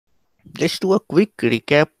let's do a quick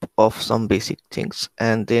recap of some basic things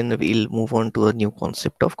and then we'll move on to a new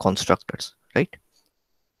concept of constructors, right?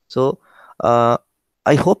 So uh,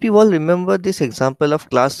 I hope you all remember this example of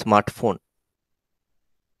class smartphone,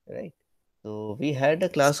 right? So we had a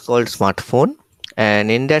class called smartphone, and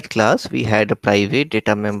in that class we had a private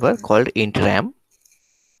data member called intram,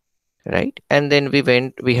 right? And then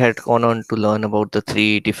we had gone on to learn about the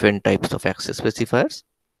three different types of access specifiers,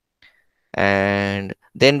 and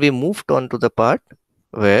then we moved on to the part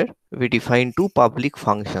where we define two public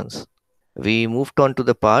functions. We moved on to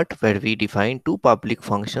the part where we define two public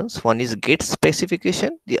functions. One is get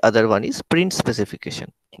specification, the other one is print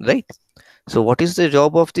specification, right? So what is the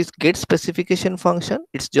job of this get specification function?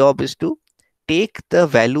 Its job is to take the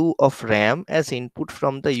value of RAM as input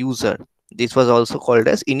from the user. This was also called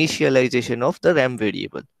as initialization of the RAM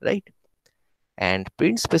variable, right? And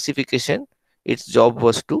print specification, its job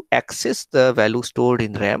was to access the value stored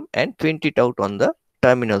in RAM and print it out on the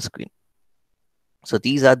terminal screen. So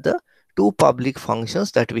these are the two public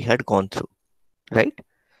functions that we had gone through, right?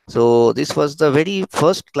 So this was the very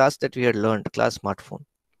first class that we had learned, class smartphone.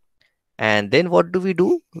 And then what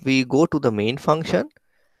do? We go to the main function.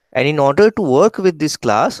 And in order to work with this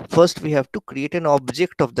class, first we have to create an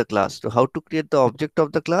object of the class. So how to create the object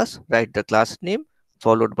of the class? Write the class name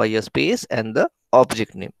followed by a space and the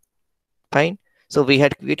object name. Fine. So we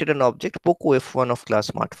had created an object Poco F1 of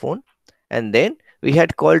class smartphone, and then we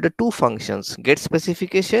had called the two functions get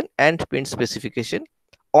specification and print specification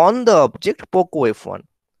on the object Poco F1.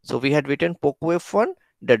 So we had written Poco F1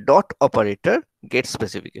 the dot operator get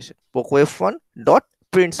specification, Poco F1 dot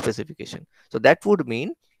print specification. So that would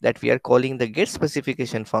mean that we are calling the get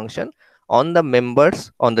specification function on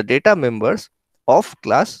the data members of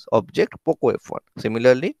class object Poco F1.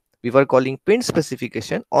 Similarly, we were calling print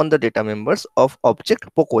specification on the data members of object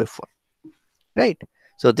Poco F1, right?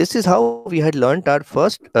 So this is how we had learned our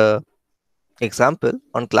first example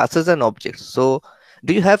on classes and objects. So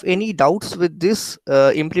do you have any doubts with this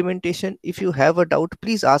implementation? If you have a doubt,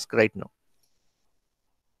 please ask right now.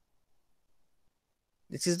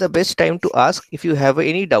 This is the best time to ask if you have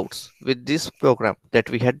any doubts with this program that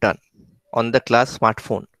we had done on the class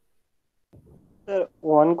smartphone. Sir,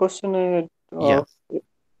 one question I had, Yeah,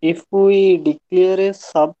 if we declare a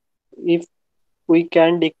sub, if we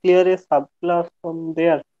can declare a subclass from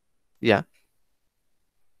there. yeah,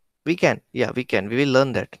 we can. Yeah, we can. We will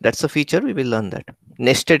learn that. That's a feature. We will learn that.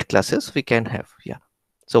 Nested classes we can have. Yeah.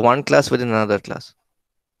 So one class within another class.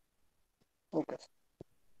 Okay.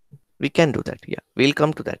 We can do that. Yeah, we'll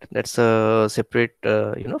come to that. That's a separate,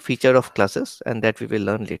 feature of classes, and that we will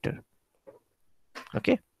learn later.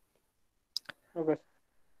 Okay. Okay.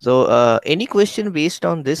 So any question based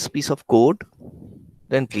on this piece of code,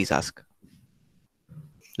 then please ask.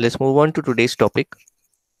 Let's move on to today's topic.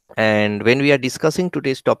 And when we are discussing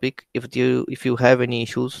today's topic, if you have any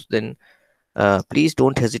issues, then please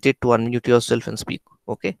don't hesitate to unmute yourself and speak.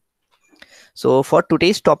 Okay. So for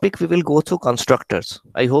today's topic, we will go through constructors.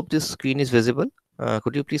 I hope this screen is visible.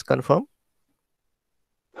 Could you please confirm?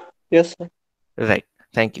 Yes, sir. Right.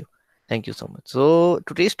 Thank you. Thank you so much. So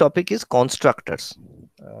today's topic is constructors.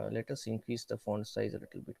 Let us increase the font size a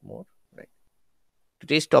little bit more. Right.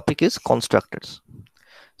 Today's topic is constructors.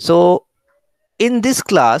 So in this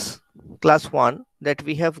class 1 that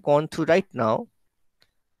we have gone through right now,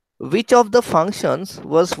 which of the functions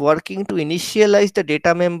was working to initialize the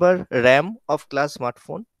data member RAM of class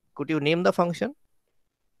smartphone? Could you name the function?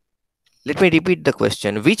 Let me repeat the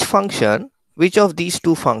question. Which of these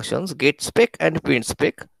two functions, getSpec and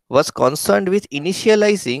printSpec, was concerned with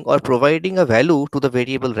initializing or providing a value to the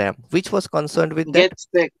variable RAM? Which was concerned with that? Get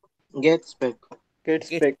spec. Get spec. Get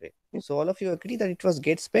spec. GetSpec. So all of you agree that it was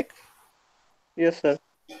getSpec? Yes, sir.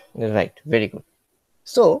 Right. Very good.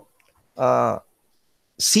 So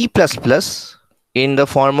C++ in the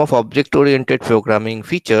form of object-oriented programming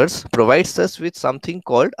features provides us with something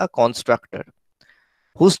called a constructor,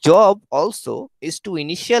 whose job also is to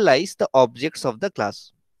initialize the objects of the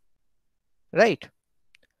class. Right.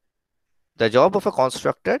 The job of a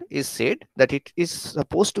constructor is said that it is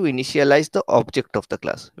supposed to initialize the object of the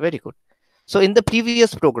class. Very good. So in the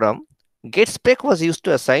previous program, getSpec was used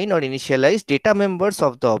to assign or initialize data members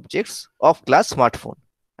of the objects of class smartphone.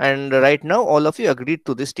 And right now, all of you agreed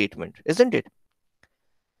to this statement, isn't it?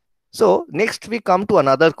 So next we come to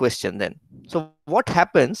another question then. So what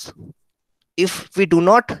happens if we do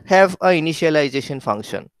not have a initialization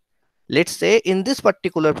function? Let's say in this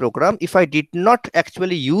particular program, if I did not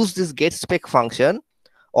actually use this getSpec function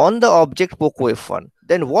on the object Poco F1,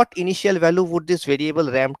 then what initial value would this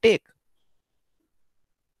variable RAM take?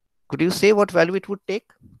 Could you say what value it would take?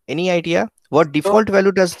 Any idea? What So default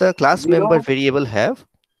value does the class member zero, variable have?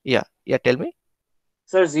 Yeah, tell me.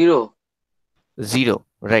 sir, zero 0,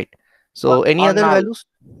 right? So any or other null. values?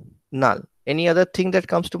 Null. Any other thing that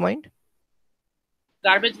comes to mind?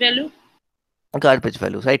 Garbage value. Garbage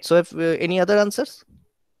values, right? So if any other answers?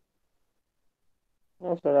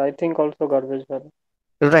 No, sir, I think also garbage value.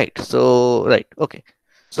 Right. So right. Okay.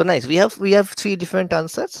 So nice. We have three different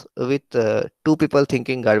answers with two people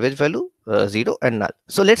thinking garbage value, 0 and null.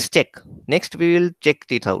 So let's check. Next, we will check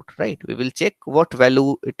it out. Right. We will check what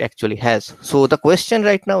value it actually has. So the question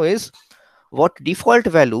right now is, what default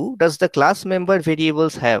value does the class member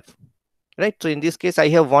variables have? Right. So in this case, I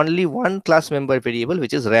have only one class member variable,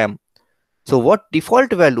 which is RAM. So what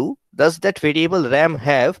default value does that variable RAM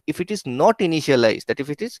have if it is not initialized, that if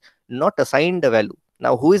it is not assigned a value?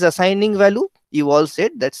 Now, who is assigning value? You all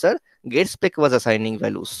said that, sir, getSpec was assigning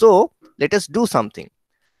value. So let us do something.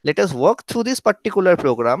 Let us work through this particular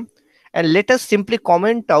program and let us simply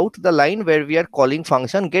comment out the line where we are calling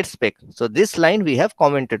function getSpec. So this line we have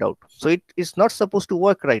commented out. So it is not supposed to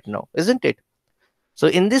work right now, isn't it? So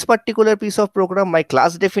in this particular piece of program, my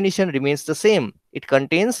class definition remains the same. It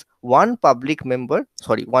contains one private member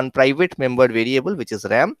variable, which is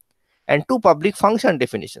RAM, and two public function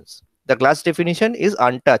definitions. The class definition is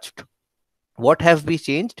untouched. What have we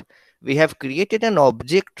changed? We have created an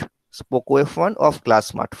object SpocoF1 of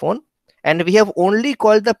class smartphone, and we have only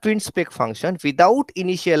called the printSpec function without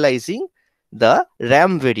initializing the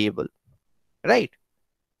RAM variable, right?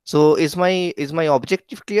 So is my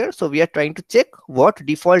objective clear? So we are trying to check what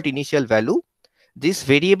default initial value this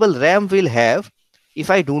variable RAM will have if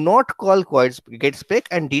I do not call getSpec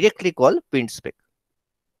and directly call printSpec.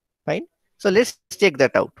 Fine. So let's check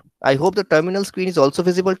that out. I hope the terminal screen is also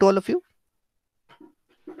visible to all of you.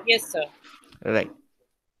 Yes, sir. Right.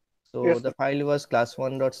 So Yes, the sir. file was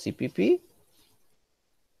class1.cpp,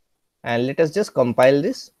 and let us just compile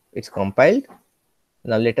this. It's compiled.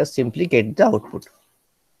 Now let us simply get the output.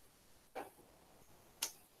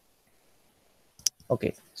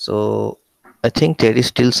 Okay, so I think there is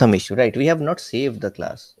still some issue, right? We have not saved the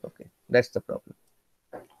class. Okay, that's the problem.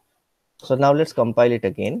 So now let's compile it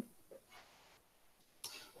again.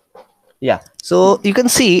 Yeah, so you can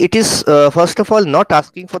see it is first of all not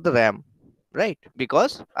asking for the RAM, right?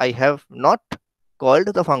 Because I have not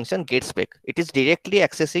called the function getSpec. It is directly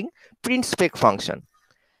accessing printSpec function.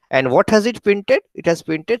 And what has it printed? It has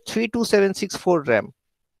printed 32764 RAM.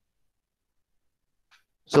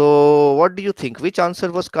 So what do you think? Which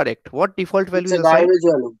answer was correct? What default value It's is a assigned? garbage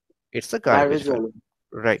value. It's a Garbage garbage value.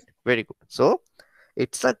 value. Right, very good. So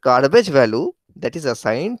it's a garbage value that is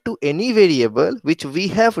assigned to any variable which we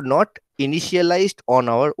have not initialized on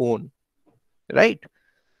our own, right?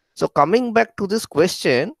 So coming back to this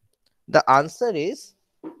question, the answer is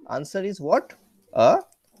what? A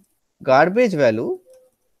garbage value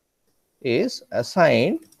is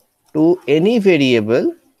assigned to any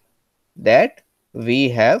variable that we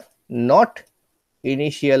have not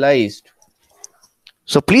initialized.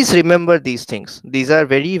 So please remember these things. These are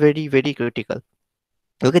very, very, very critical.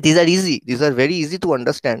 Okay, these are easy. These are very easy to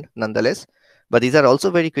understand nonetheless, but these are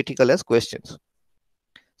also very critical as questions.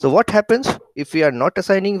 So what happens if we are not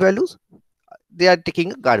assigning values? They are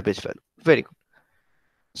taking a garbage value. Very good.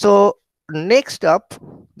 So next up,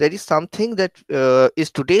 there is something that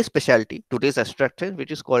is today's specialty, today's abstraction,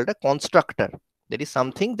 which is called a constructor. There is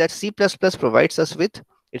something that C++ provides us with.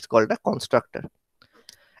 It's called a constructor.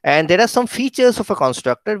 And there are some features of a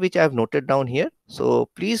constructor which I have noted down here. So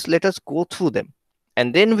please let us go through them.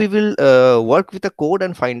 And then we will work with a code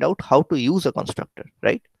and find out how to use a constructor,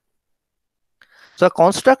 right? So a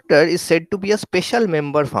constructor is said to be a special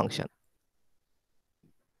member function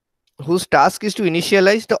whose task is to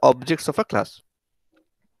initialize the objects of a class.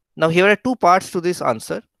 Now here are two parts to this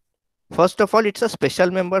answer. First of all, it's a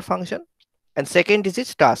special member function. And second is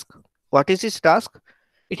its task. What is its task?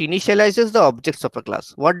 It initializes the objects of a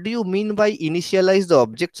class. What do you mean by initialize the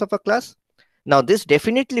objects of a class? Now this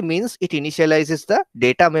definitely means it initializes the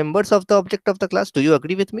data members of the object of the class. Do you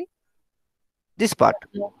agree with me? This part.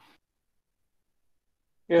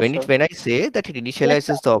 Yes, sir. When I say that it Yes, sir.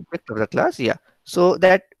 initializes the object of the class, yeah. So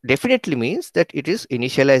that definitely means that it is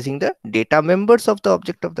initializing the data members of the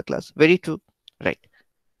object of the class. Very true. Right.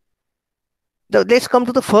 Now let's come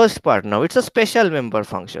to the first part now. It's a special member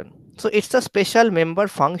function. So it's a special member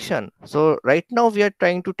function. So right now we are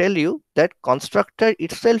trying to tell you that constructor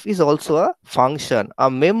itself is also a function, a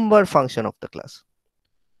member function of the class.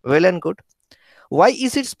 Well and good. Why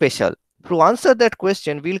is it special? To answer that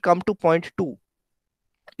question, we'll come to point 2.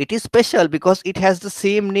 It is special because it has the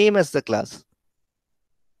same name as the class,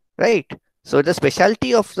 right? So the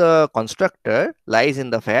specialty of the constructor lies in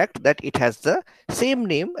the fact that it has the same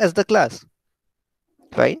name as the class.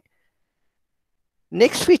 Fine.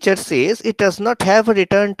 Next feature says it does not have a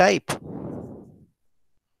return type.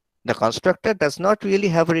 The constructor does not really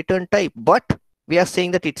have a return type, but we are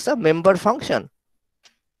saying that it's a member function.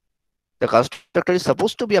 The constructor is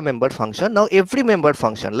supposed to be a member function. Now every member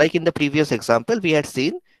function, like in the previous example, we had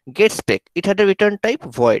seen getSpec, it had a return type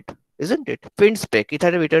void, isn't it? PrintSpec, it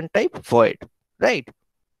had a return type void, right?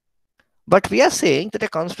 But we are saying that a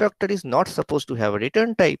constructor is not supposed to have a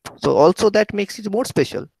return type. So also that makes it more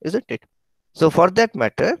special, isn't it? So for that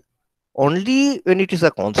matter, only when it is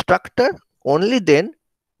a constructor, only then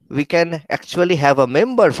we can actually have a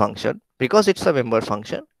member function, because it's a member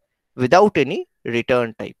function, without any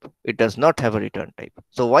return type. It does not have a return type.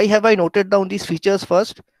 So why have I noted down these features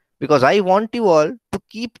first? Because I want you all to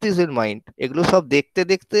keep this in mind. এগুলো সব দেখতে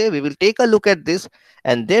দেখতে we will take a look at this,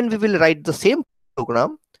 and then we will write the same program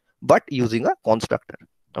but using a constructor.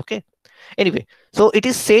 Okay. Anyway, so it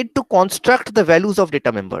is said to construct the values of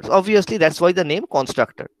data members. Obviously, that's why the name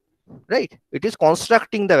constructor, right? It is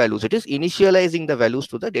constructing the values. It is initializing the values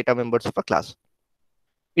to the data members of a class.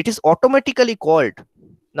 It is automatically called.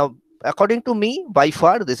 Now, according to me, by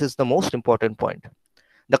far, this is the most important point.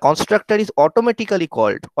 The constructor is automatically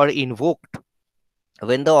called or invoked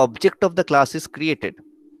when the object of the class is created,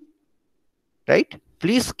 right?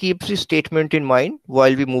 Please keep this statement in mind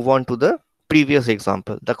while we move on to the previous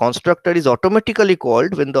example. The constructor is automatically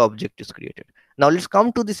called when the object is created. Now let's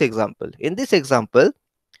come to this example. In this example,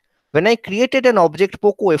 when I created an object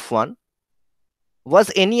Poco F1,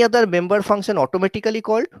 was any other member function automatically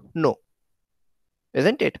called? No,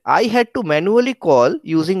 isn't it? I had to manually call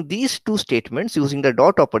using these two statements, using the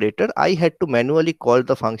dot operator. I had to manually call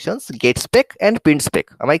the functions getSpec and printSpec.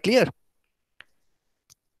 Am I clear?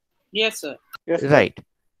 Yes, sir. Yes, sir. Right.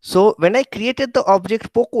 So when I created the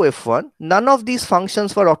object Poco F1, none of these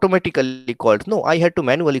functions were automatically called. No, I had to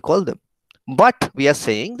manually call them. But we are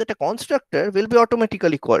saying that a constructor will be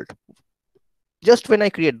automatically called just when I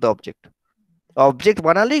create the object. Object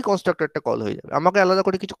বানালেই constructorটা call হয়ে যাবে, আমাকে আলাদা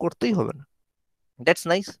করে কিছু করতেই হবে না. That's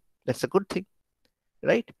nice. That's a good thing,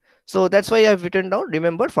 right? So that's why I've written down,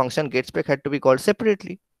 remember, function getSpec had to be called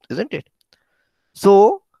separately, isn't it? So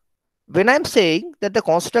when I'm saying that the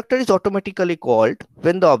constructor is automatically called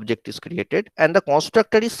when the object is created, and the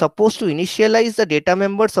constructor is supposed to initialize the data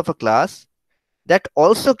members of a class, that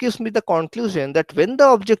also gives me the conclusion that when the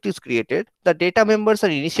object is created, the data members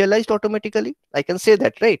are initialized automatically. I can say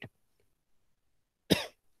that, right?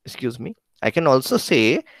 Excuse me. I can also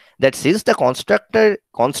say that since the constructor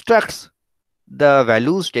constructs the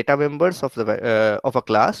values data members of a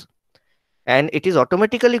class, and it is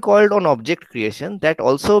automatically called on object creation, that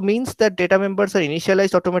also means that data members are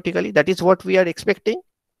initialized automatically. That is what we are expecting,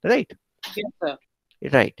 right? Yes, sir.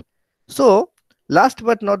 Right. So last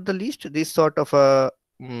but not the least, this sort of a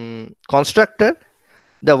constructor,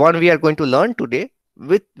 the one we are going to learn today,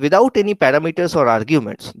 without any parameters or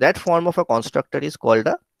arguments, that form of a constructor is called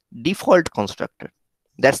a default constructor.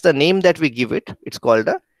 That's the name that we give it. It's called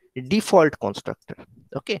a default constructor.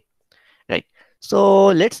 Okay, right. So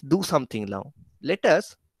let's do something now. Let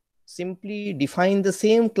us simply define the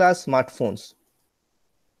same class smartphones.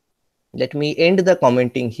 Let me end the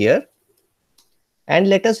commenting here, and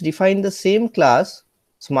let us define the same class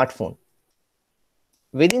smartphone.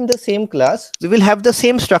 Within the same class, we will have the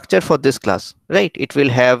same structure for this class, right? It will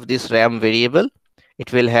have this RAM variable.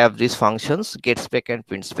 It will have these functions getSpec and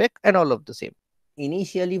printSpec and all of the same.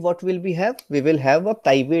 Initially, what will we have? We will have a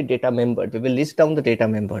private data member. We will list down the data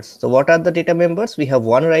members. So what are the data members? We have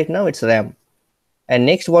one right now, it's RAM. And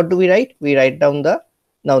next, what do we write? We write down the,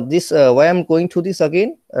 now this, why I'm going through this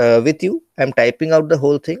again with you, I'm typing out the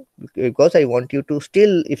whole thing because I want you to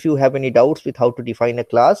still, if you have any doubts with how to define a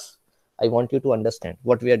class, I want you to understand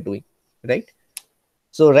what we are doing, right?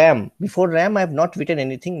 So RAM, before RAM, I have not written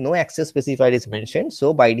anything. No access specifier is mentioned.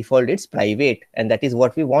 So by default, it's private, and that is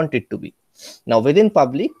what we want it to be. Now within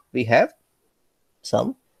public, we have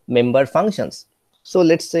some member functions. So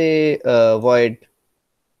let's say void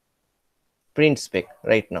printSpec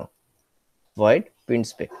right now. Void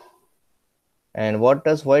printSpec. And what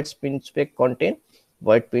does void printSpec contain?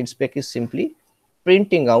 Void printSpec is simply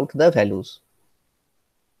printing out the values,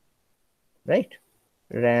 right?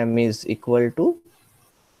 RAM is equal to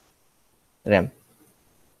RAM.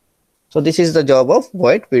 So this is the job of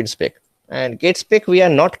void printSpec. And getSpec we are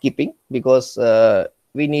not keeping because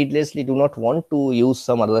we needlessly do not want to use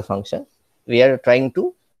some other function. We are trying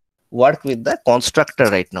to work with the constructor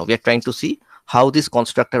right now. We are trying to see how this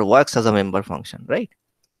constructor works as a member function, right?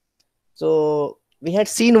 So we had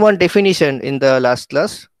seen one definition in the last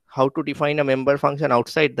class, how to define a member function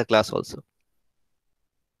outside the class also.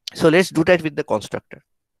 So let's do that with the constructor.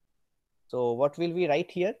 So what will we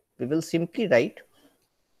write here? We will simply write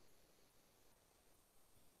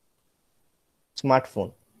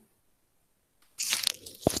smartphone.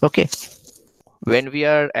 Okay. When we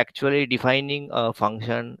are actually defining a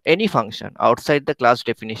function, any function outside the class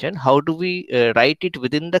definition, how do we write it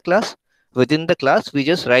within the class? Within the class, we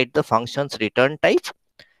just write the function's return type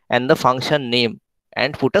and the function name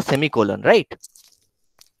and put a semicolon, right?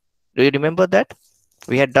 Do you remember that?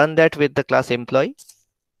 We had done that with the class employee.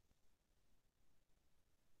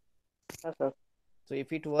 Yes, sir. So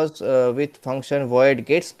if it was with function void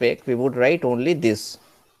getSpec, we would write only this.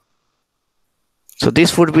 So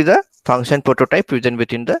this would be the function prototype within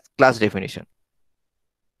the class definition.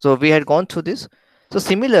 So we had gone through this. So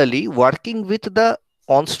similarly, working with the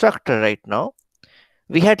constructor right now,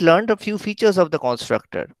 we had learned a few features of the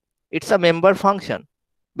constructor. It's a member function,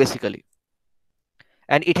 basically.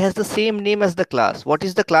 And it has the same name as the class. What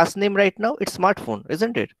is the class name right now? It's smartphone,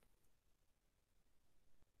 isn't it?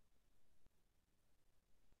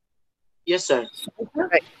 Yes, sir.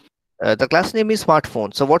 Right. The class name is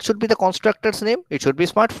smartphone. So what should be the constructor's name? It should be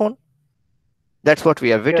smartphone. That's what we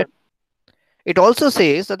have written. Yes. It also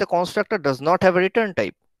says that the constructor does not have a return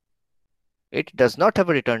type. It does not have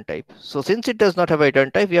a return type. So since it does not have a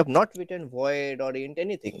return type, we have not written void or int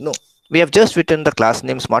anything. No, we have just written the class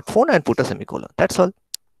name smartphone and put a semicolon. That's all.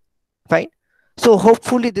 Fine. So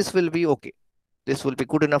hopefully this will be okay. This will be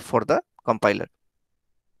good enough for the compiler.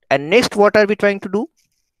 And next, what are we trying to do?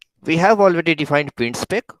 We have already defined print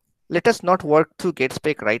spec. Let us not work through get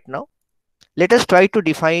spec right now. Let us try to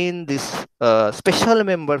define this special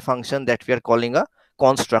member function that we are calling a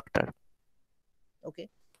constructor. Okay.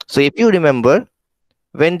 So if you remember,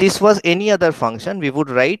 when this was any other function, we would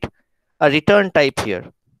write a return type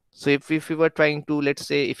here. So if we were trying to, let's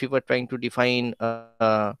say, if we were trying to define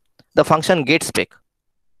the function getSpec,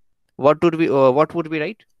 what would we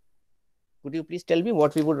write? Could you please tell me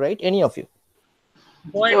what we would write? Any of you?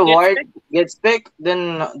 Void So void getSpec. get spec,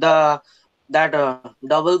 then that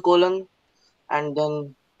double colon, and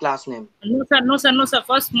then class name. No sir, no sir, no sir.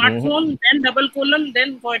 First smartphone, then double colon,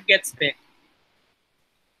 then void getSpec.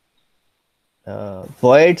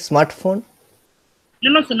 Void smartphone.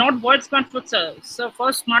 No, sir, not void smartphone, sir. So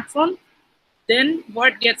first smartphone, then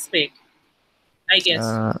void getSpec, I guess.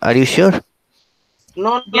 Are you sure?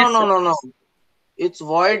 No, Yes, sir. no. It's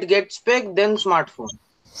void get spec, then smartphone.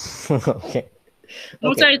 Okay.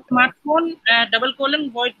 No, Okay. sir, it's smartphone, double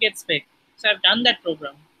colon, void getSpec. So I've done that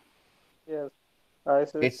program. Yes. I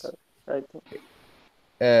said It's correct, I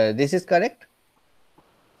think. this is correct?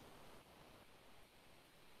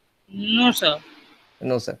 No, sir.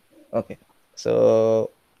 No, sir. Okay.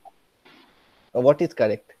 So what is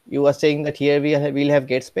correct? You are saying that here we'll have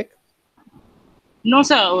getSpec? No,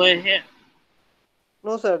 sir. Over here.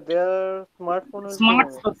 No, sir. Their smartphone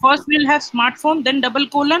will be First we'll have smartphone, then double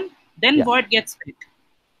colon, then Yeah. void getSpec.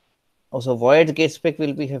 Also, void getSpec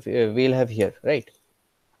will be we'll have here, right?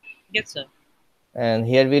 Yes, sir. And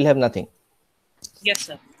here we'll have nothing. Yes,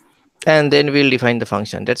 sir. And then we'll define the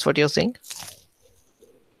function. That's what you're saying?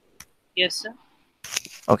 Yes, sir.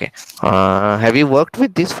 Okay. Have you worked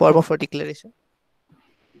with this form of a declaration?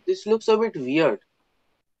 This looks a bit weird.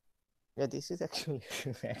 Yeah, this is actually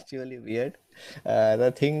actually weird.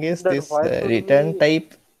 The thing is, That this why should return we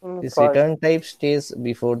type, in this first? return type stays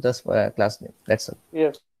before the class name. That's all.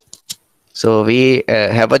 Yes. So we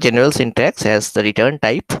have a general syntax as the return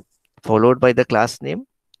type, followed by the class name,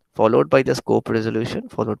 followed by the scope resolution,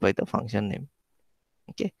 followed by the function name.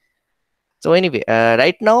 Okay. So anyway,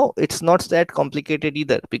 right now it's not that complicated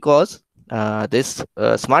either, because this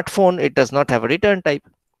smartphone, it does not have a return type.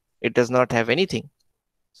 It does not have anything.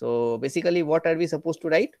 So basically, what are we supposed to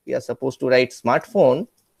write? We are supposed to write smartphone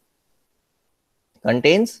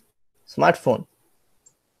contains smartphone.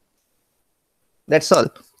 That's all.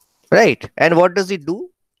 Right. And what does it do?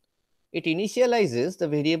 It initializes the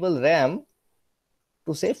variable RAM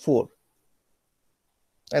to say 4.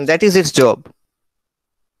 And that is its job.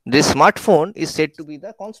 This smartphone is said to be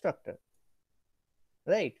the constructor.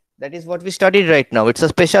 Right. That is what we studied right now. It's a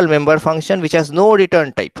special member function which has no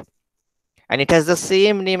return type. And it has the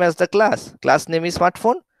same name as the class. Class name is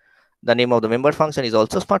smartphone. The name of the member function is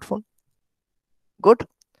also smartphone. Good.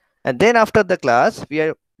 And then after the class, we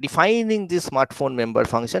are defining this smartphone member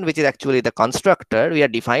function, which is actually the constructor. We are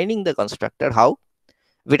defining the constructor. How?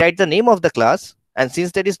 We write the name of the class. And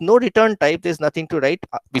since there is no return type, there's nothing to write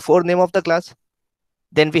before name of the class.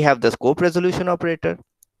 Then we have the scope resolution operator.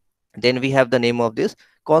 Then we have the name of this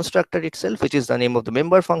constructor itself, which is the name of the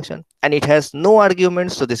member function. And it has no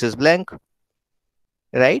arguments. So this is blank.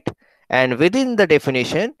 right? And within the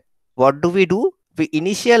definition, what do? We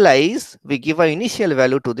initialize, we give an initial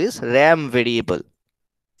value to this RAM variable.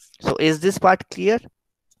 So is this part clear?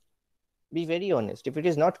 Be very honest. If it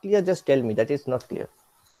is not clear, just tell me that it's not clear.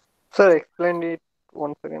 Sir, explain it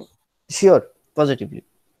once again. Sure, positively.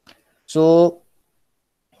 So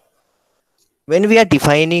when we are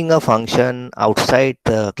defining a function outside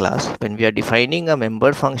the class, when we are defining a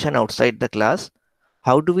member function outside the class,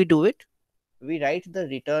 how do we do it? We write the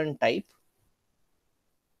return type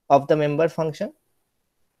of the member function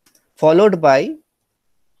followed by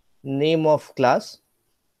name of class,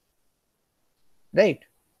 right?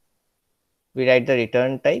 We write the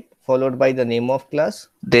return type followed by the name of class,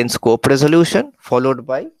 then scope resolution followed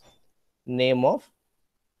by name of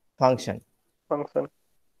function,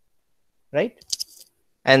 right?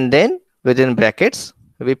 And then within brackets,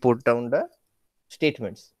 we put down the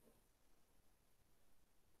statements.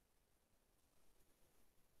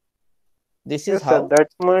 This is Yes, how. sir, that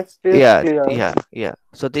much is clear. Yeah.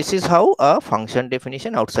 So this is how a function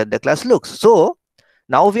definition outside the class looks. So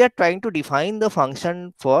now we are trying to define the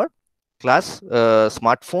function for class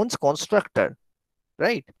smartphones constructor,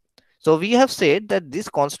 right? So we have said that this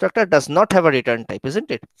constructor does not have a return type, isn't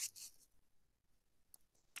it?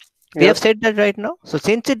 We have Yes, said that right now. So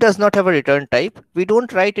since it does not have a return type, we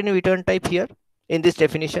don't write any return type here in this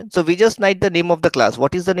definition. So we just write the name of the class.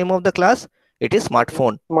 What is the name of the class? It is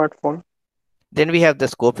smartphone. smartphone. Then we have the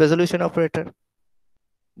scope resolution operator.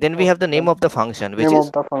 Then we have the name Okay. of the function, which Name is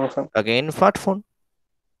of the function. again smartphone.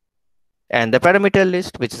 And the parameter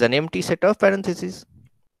list, which is an empty set of parentheses.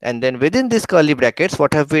 And then within these curly brackets,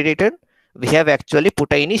 what have we written? We have actually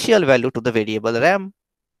put an initial value to the variable RAM.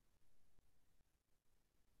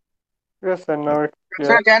 Yes, sir, now it's Sir,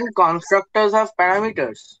 clear. can constructors have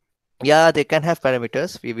parameters? Yeah, they can have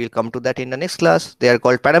parameters. We will come to that in the next class. They are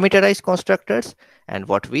called parameterized constructors. And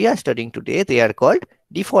what we are studying today, they are called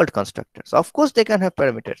default constructors. Of course, they can have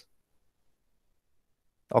parameters.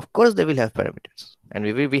 Of course, they will have parameters. And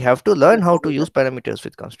we have to learn how to use parameters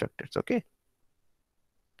with constructors. Okay.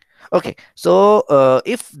 Okay. So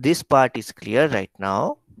if this part is clear right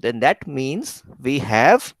now, then that means we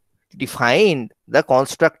have defined the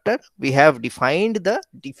constructor. We have defined the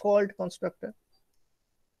default constructor.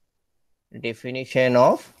 Definition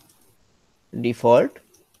of default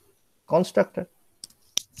constructor.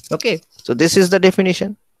 Okay, so this is the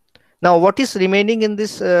definition. Now what is remaining in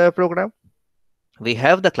this program? We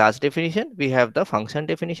have the class definition, we have the function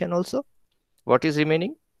definition also. What is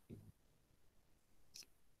remaining?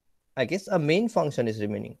 I guess a main function is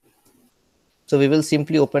remaining. So we will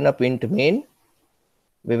simply open up int main,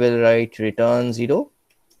 we will write return 0,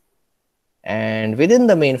 and within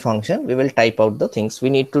the main function we will type out the things we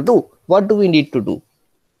need to do. What do we need to do?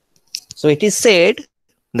 So it is said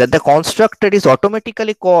that the constructor is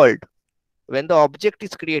automatically called when the object is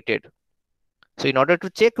created. So in order to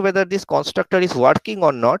check whether this constructor is working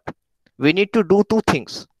or not, we need to do two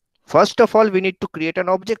things. First of all, we need to create an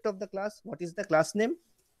object of the class. What is the class name?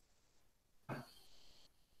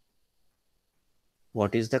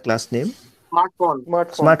 What is the class name? Smartphone.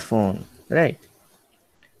 Smartphone, right?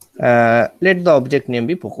 Let the object name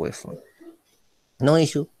be Poco F1. No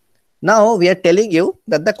issue. Now we are telling you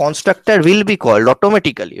that the constructor will be called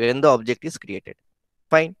automatically when the object is created.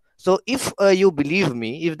 Fine. So if you believe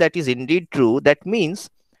me, if that is indeed true, that means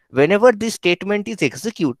whenever this statement is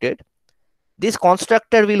executed, this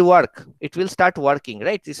constructor will work. It will start working,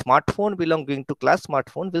 right? The smartphone belonging to class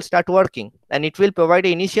smartphone will start working, and it will provide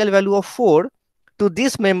an initial value of 4 to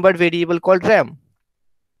this member variable called RAM.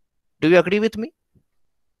 Do you agree with me?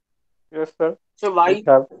 Yes, sir. So why?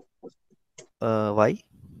 Why?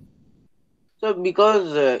 So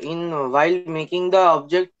because while making the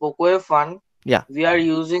object Poco F1, Yeah, we are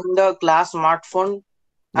using the class smartphone.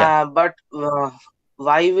 Yeah. But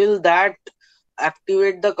why will that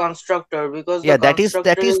activate the constructor? Because Yeah, the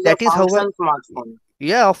constructor is a how function smartphone.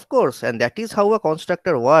 yeah, of course, and that is how a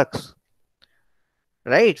constructor works,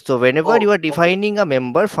 right? So whenever Oh, you are okay. defining a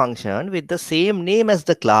member function with the same name as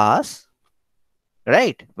the class,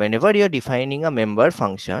 right? Whenever you are defining a member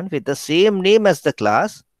function with the same name as the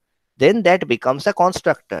class, then that becomes a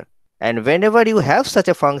constructor. And whenever you have such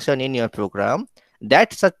a function in your program,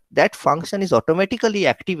 that function is automatically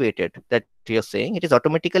activated. That you're saying it is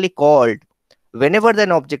automatically called whenever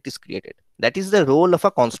an object is created. That is the role of a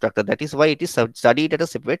constructor. That is why it is studied at a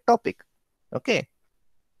separate topic. Okay.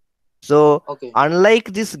 So Okay.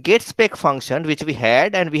 unlike this getSpec function which we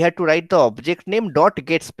had, and we had to write the object name dot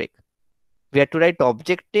getSpec. We had to write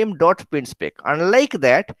object name dot printSpec. Unlike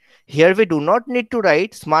that, here we do not need to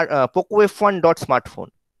write Poco F1 dot smartphone.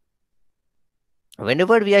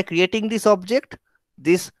 Whenever we are creating this object,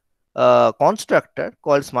 this constructor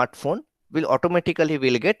called smartphone will automatically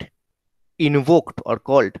will get invoked or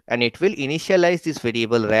called, and it will initialize this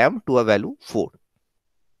variable RAM to a value 4.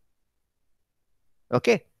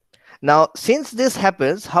 Okay. Now, since this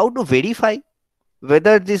happens, how to verify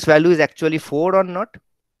whether this value is actually 4 or not?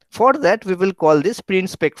 For that, we will call this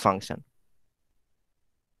printspec function.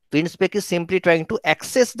 Printspec is simply trying to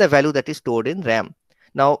access the value that is stored in RAM.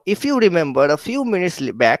 Now, if you remember a few minutes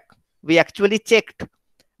back, we actually checked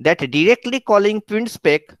that directly calling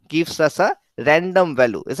printspec gives us a random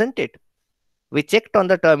value, isn't it? We checked on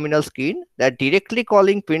the terminal screen that directly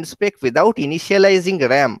calling printspec without initializing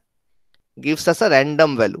RAM gives us a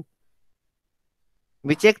random value.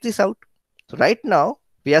 We check this out. So right now,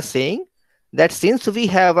 we are saying that since we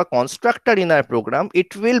have a constructor in our program,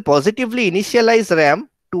 it will positively initialize RAM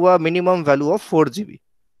to a minimum value of 4 GB.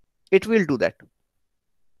 It will do that.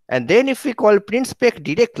 And then if we call printspec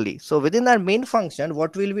directly, so within our main function,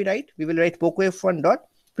 what will we write? We will write pocof1 dot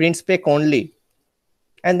printspec only.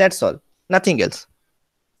 And that's all, nothing else.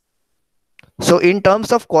 So in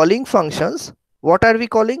terms of calling functions, what are we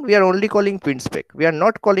calling? We are only calling printspec. We are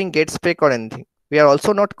not calling getSpec or anything. We are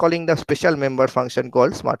also not calling the special member function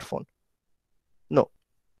called smartphone. No,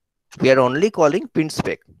 we are only calling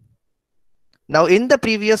printspec. Now, in the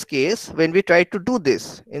previous case, when we tried to do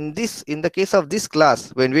this, in the case of this class,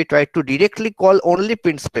 when we tried to directly call only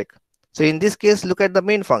printspec. So in this case, look at the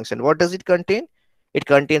main function. What does it contain? It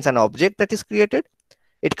contains an object that is created.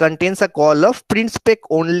 It contains a call of printspec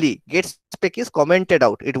only. GetSpec is commented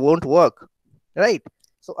out. It won't work, right?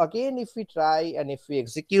 So again, if we try and if we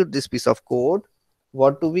execute this piece of code,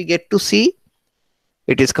 what do we get to see?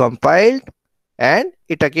 It is compiled and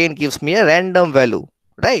it again gives me a random value,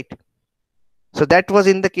 right? So that was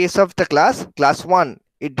in the case of the class 1.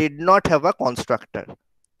 It did not have a constructor.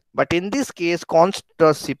 But in this case,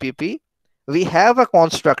 const.cpp, we have a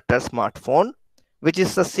constructor smartphone, which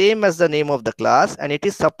is the same as the name of the class, and it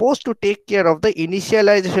is supposed to take care of the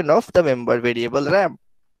initialization of the member variable RAM.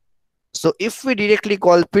 So if we directly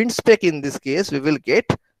call printspec in this case, we will get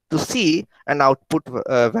to see an output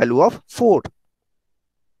value of 4.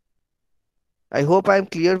 I hope I am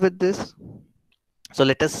clear with this. So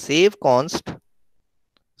let us save const.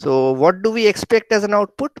 So what do we expect as an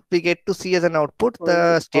output? We get to see as an output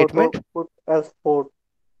the statement. Output as 4.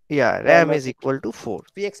 Yeah, RAM is equal to 4.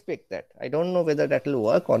 We expect that. I don't know whether that will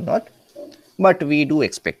work or not, but we do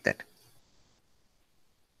expect that.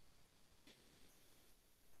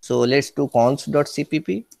 So let's do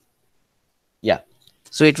const.cpp. Yeah.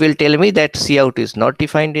 So it will tell me that cout is not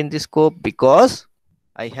defined in this scope because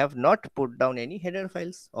I have not put down any header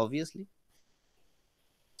files, obviously.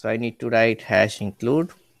 So I need to write hash include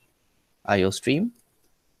iostream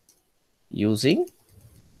using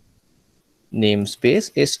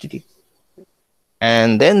namespace std.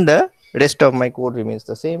 And then the rest of my code remains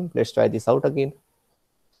the same. Let's try this out again.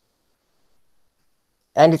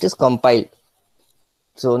 And it is compiled.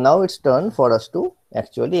 So now it's turn for us to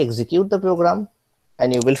actually execute the program.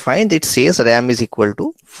 And you will find it says RAM is equal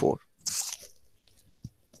to 4.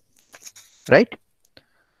 Right?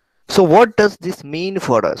 So what does this mean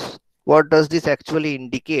for us? What does this actually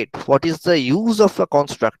indicate? What is the use of a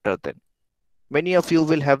constructor then? Many of you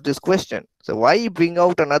will have this question. So why bring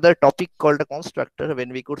out another topic called a constructor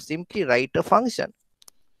when we could simply write a function?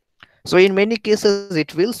 So in many cases,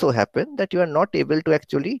 it will so happen that you are not able to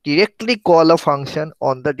actually directly call a function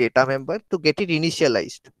on the data member to get it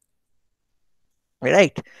initialized.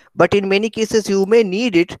 Right? But in many cases, you may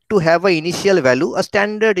need it to have an initial value, a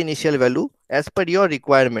standard initial value as per your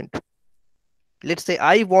requirement. Let's say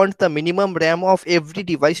I want the minimum RAM of every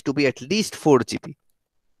device to be at least 4 GB.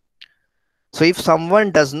 So if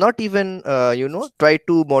someone does not even, try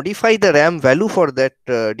to modify the RAM value for that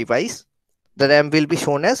device, the RAM will be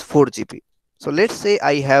shown as 4 GB. So let's say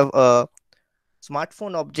I have a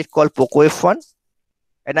smartphone object called pocof1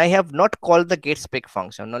 and I have not called the getSpec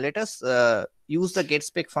function. Now let us use the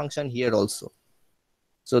getSpec function here also.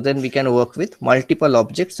 So then we can work with multiple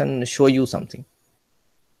objects and show you something.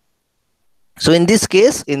 So in this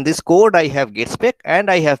case, in this code, I have getSpec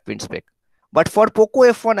and I have printspec. But for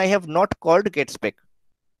pocof1, I have not called getSpec.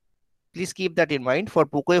 Please keep that in mind. For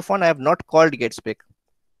pocof1, I have not called getSpec.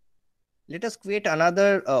 Let us create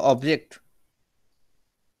another object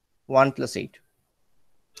 1 plus 8.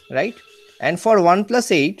 Right? And for 1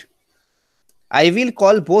 plus 8, I will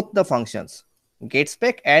call both the functions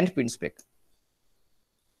getSpec and printspec.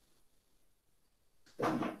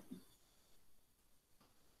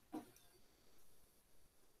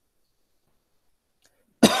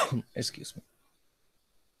 Excuse me.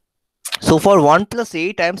 So for 1 plus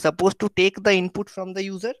 8, I am supposed to take the input from the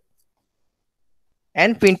user.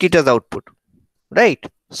 and print it as output, right?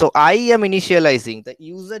 So I am initializing, the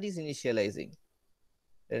user is initializing,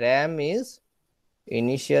 RAM is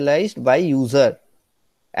initialized by user,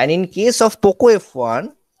 and in case of Poco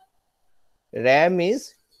F1, RAM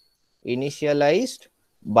is initialized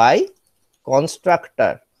by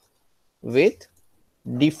constructor with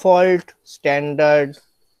default standard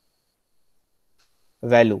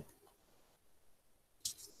value.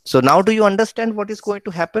 So now do you understand what is going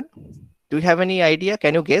to happen? Do you have any idea?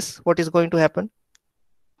 Can you guess what is going to happen?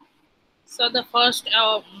 So the first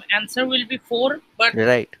answer will be 4, but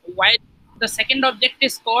Right. while the second object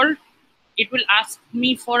is called, it will ask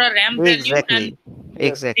me for a RAM value and Exactly.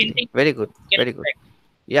 Exactly. printing Very good. get Very good. back.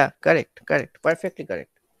 Yeah, correct. Correct. Perfectly correct.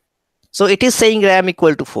 So it is saying RAM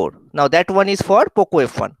equal to 4. Now that one is for Poco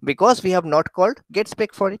F1 because we have not called get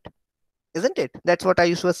spec for it. Isn't it? That's what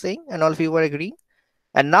I was saying and all of you were agreeing.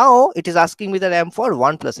 And now it is asking me the RAM for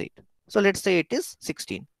 1 plus 8. So let's say it is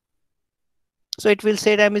 16. So it will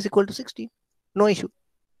say RAM is equal to 16. No issue.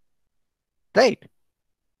 Right?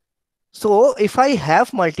 So if I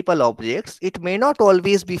have multiple objects, it may not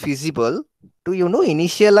always be feasible to,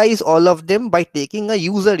 initialize all of them by taking a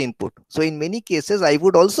user input. So in many cases, I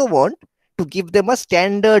would also want to give them a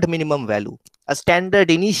standard minimum value, a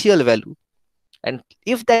standard initial value. And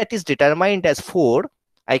if that is determined as 4,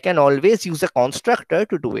 I can always use a constructor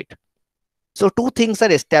to do it. So two things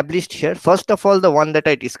are established here. First of all, the one that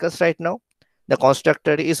I discussed right now, the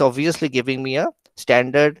constructor is obviously giving me a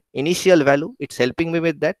standard initial value. It's helping me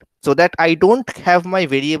with that so that I don't have my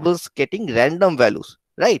variables getting random values,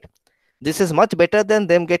 right? This is much better than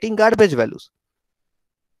them getting garbage values.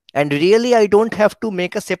 And really, I don't have to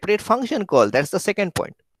make a separate function call. That's the second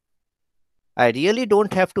point. I really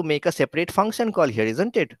don't have to make a separate function call here,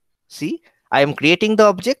 isn't it? See, I am creating the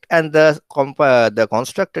object and the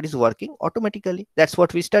constructor is working automatically. That's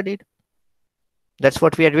what we studied. That's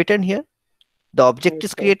what we had written here. The object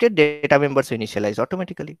is created, data members initialize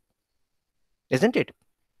automatically. Isn't it?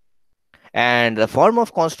 And the form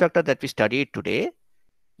of constructor that we studied today,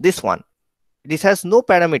 this one, this has no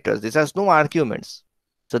parameters, this has no arguments.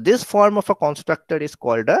 So this form of a constructor is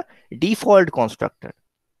called a default constructor.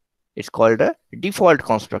 It's called a default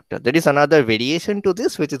constructor. There is another variation to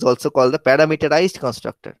this, which is also called the parameterized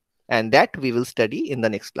constructor. And that we will study in the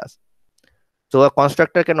next class. So a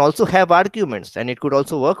constructor can also have arguments and it could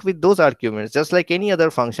also work with those arguments just like any other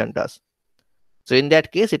function does. So in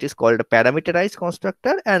that case, it is called a parameterized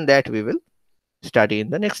constructor and that we will study in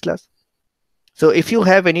the next class. So if you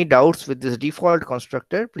have any doubts with this default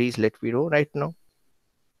constructor, please let me know right now.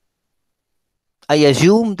 I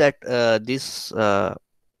assume that this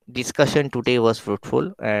discussion today was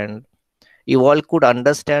fruitful and you all could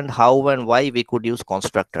understand how and why we could use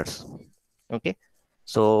constructors. Okay.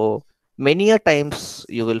 So many a times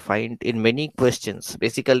you will find in many questions,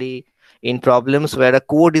 basically in problems where a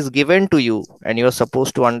code is given to you and you're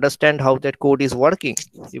supposed to understand how that code is working,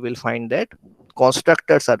 you will find that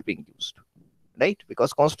constructors are being used, right?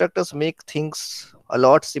 Because constructors make things a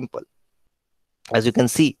lot simple. As you can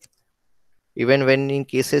see, even when in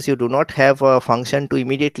cases you do not have a function to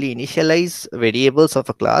immediately initialize variables of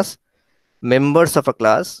a class, members of a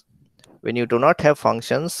class, when you do not have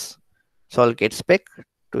functions, solve get spec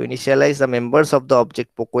to initialize the members of the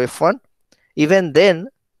object Poco F1, even then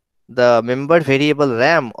the member variable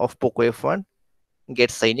RAM of Poco F1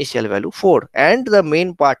 gets the initial value 4. And the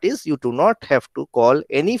main part is you do not have to call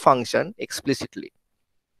any function explicitly.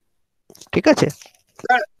 ঠিক আছে?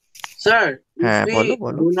 Sir, if হ্যাঁ we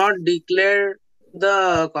বলো do not declare the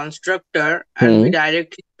constructor and we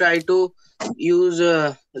directly try to use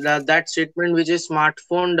that statement which is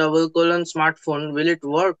smartphone double colon smartphone, will it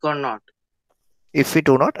work or not? If we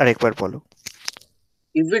do not, আরেকবার বলো।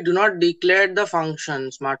 If we do not declare the function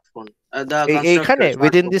smartphone, the এইখানে constructor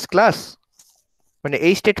within smartphone. this class, মানে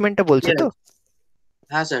এই স্টেটমেন্টটা বলছে তো?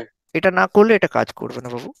 হ্যাঁ sir. এটা না করলে এটা কাজ করবে না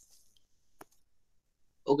বাবু।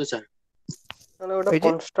 Okay sir.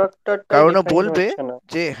 কারণ বলবে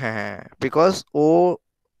যে হ্যাঁ বিকজ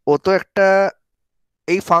ও তো একটা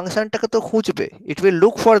এই ফাংশনটাকে তো খুঁজবে, it will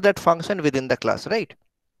look for that function within the class, right?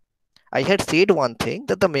 I had said one thing,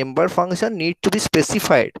 that the member function needs to be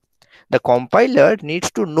specified. The compiler needs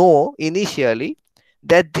to know initially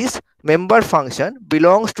that this member function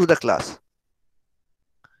belongs to the class.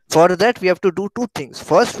 For that we have to do two things.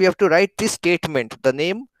 First, we have to write this statement, the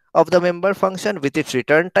name of the member function with its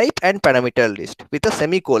return type and parameter list with a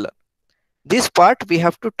semicolon. This part we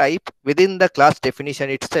have to type within the class definition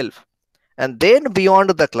itself. And then beyond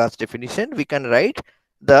the class definition, we can write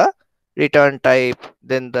the return type,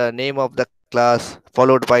 then the name of the class,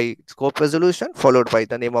 followed by scope resolution, followed by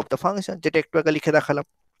the name of the function. যেটা একটু আগে লিখে দেখালাম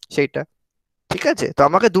সেইটা, ঠিক আছে, তো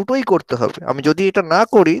আমাকে দুটোই করতে হবে। আমি যদি এটা না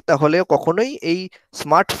করি তাহলে কখনোই এই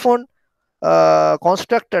স্মার্টফোন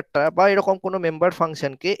কনস্ট্রাক্টরটা বা এরকম কোনো মেম্বার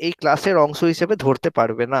ফাংশনকে এই ক্লাসের অংশ হিসেবে ধরতে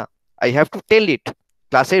পারবে না। আই হ্যাভ টু টেল ইট,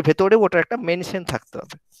 ক্লাসের ভেতরে ওটার একটা মেনশন থাকতে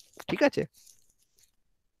হবে। ঠিক আছে,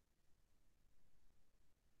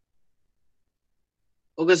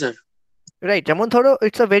 ওকে স্যার। রাইট। যেমন ধরো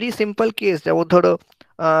it's a very simple case, যেমন ধরো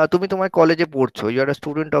তুমি তোমার কলেজে পড়ছো, you R a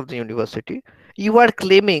student of the university, you are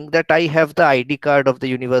claiming that I have the ID card of the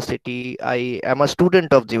university, I am a student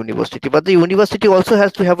of the university, but the university also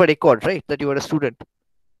has to have a record, right, that you are a student.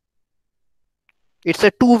 It's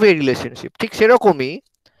a two-way relationship. ঠিক সেরকমই,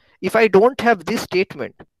 if I don't have this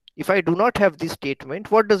statement, if I do not have this statement,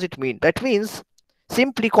 what does it mean? That means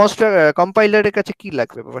simply compiler এর কাছে কি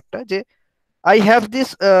লাগবে ব্যাপারটা, যে I have this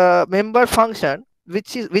member function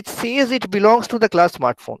which says it belongs to the class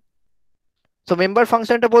smartphone. So member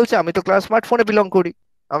ফাংশনটা বলছে আমি তো ক্লাস স্মার্টফোনে বিলং করি,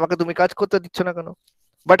 আমাকে তুমি কাজ করতে দিচ্ছ না কেন?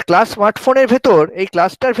 বাট ক্লাস স্মার্টফোনের ভেতর, এই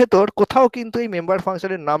ক্লাসটার ভেতর কোথাও কিন্তু এই মেম্বার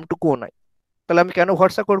ফাংশনের নামটুকুও নাই, তাহলে আমি কেন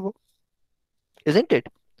ভরসা করব? Isn't it?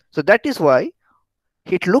 So that is why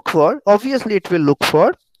it look for, obviously it will look for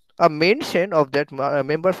a mention of that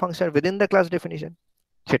member function within the class definition.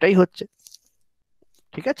 সেটাই হচ্ছে,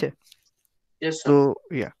 ঠিক আছে? Yes sir. So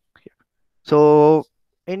yeah. So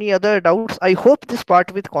any other doubts? I hope this part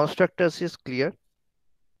with constructors is clear.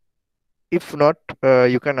 If not,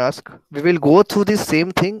 you can ask. We will go through the same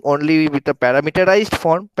thing only with a parameterized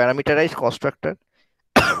form, parameterized constructor.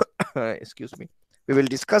 Excuse me. We will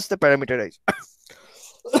discuss the parameterized.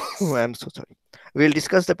 I'm so sorry. We will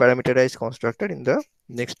discuss the parameterized constructor in the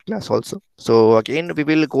next class also. So again, we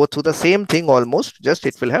will go through the same thing almost, just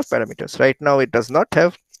it will have parameters. Right now, it does not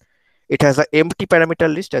have. It has an empty parameter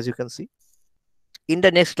list, as you can see. In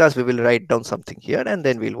the next class, we will write down something here and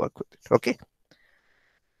then we'll work with it. Okay.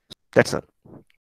 That's all.